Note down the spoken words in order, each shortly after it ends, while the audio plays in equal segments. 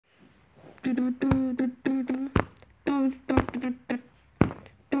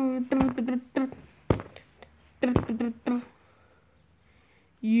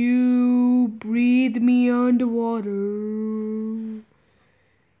You breathe me underwater.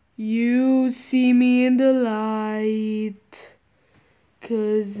 You see me in the light,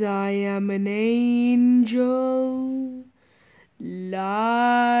 'cause I am an angel like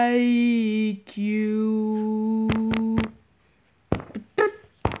you.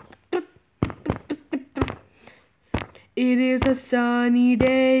 It is a sunny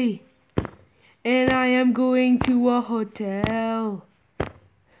day, and I am going to a hotel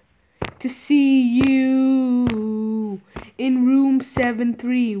to see you in room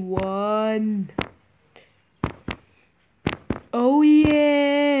 731. Oh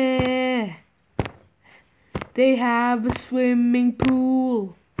yeah, they have a swimming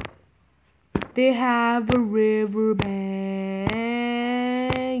pool, they have a river bank.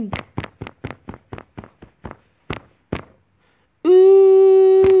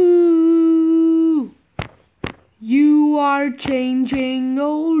 Ooh, you are changing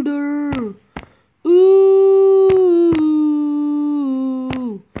older. Ooh,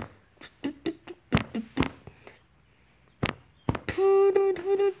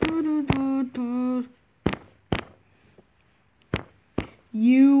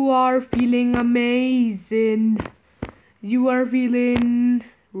 you are feeling amazing. You are feeling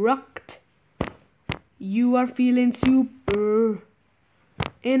rocked. You are feeling super.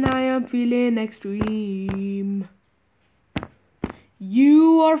 And I am feeling extreme.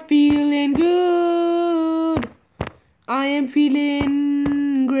 You are feeling good. I am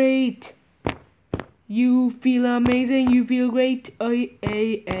feeling great. You feel amazing. You feel great. Ay,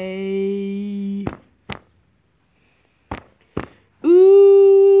 ay, ay.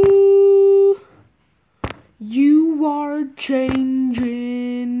 Ooh, you are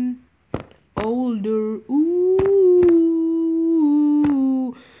changing older. Ooh,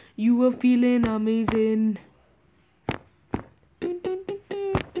 you are feeling amazing.